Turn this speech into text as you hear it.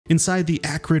Inside the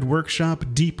Acrid Workshop,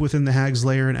 deep within the Hag's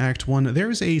Lair in Act 1,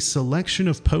 there's a selection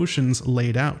of potions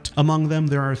laid out. Among them,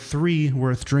 there are 3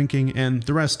 worth drinking, and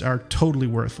the rest are totally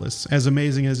worthless. As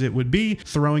amazing as it would be,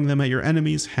 throwing them at your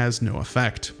enemies has no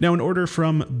effect. Now, in order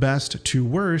from best to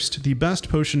worst, the best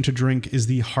potion to drink is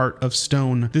the Heart of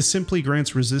Stone. This simply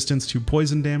grants resistance to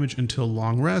poison damage until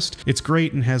long rest. It's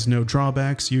great and has no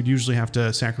drawbacks. You'd usually have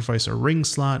to sacrifice a ring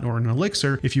slot or an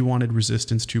elixir if you wanted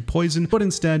resistance to poison, but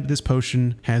instead, this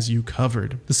potion has you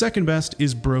covered. The second best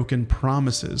is Broken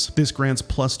Promises. This grants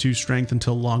 +2 strength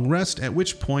until long rest, at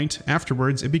which point,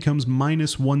 afterwards, it becomes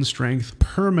 -1 strength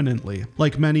permanently.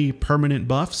 Like many permanent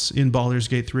buffs in Baldur's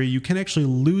Gate 3, you can actually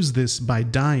lose this by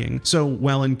dying. So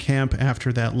while in camp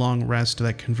after that long rest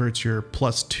that converts your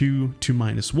 +2 to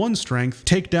 -1 strength,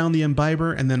 take down the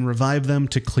Imbiber and then revive them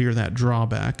to clear that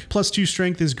drawback. +2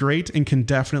 strength is great and can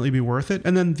definitely be worth it.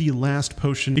 And then the last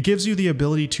potion, it gives you the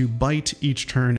ability to bite each turn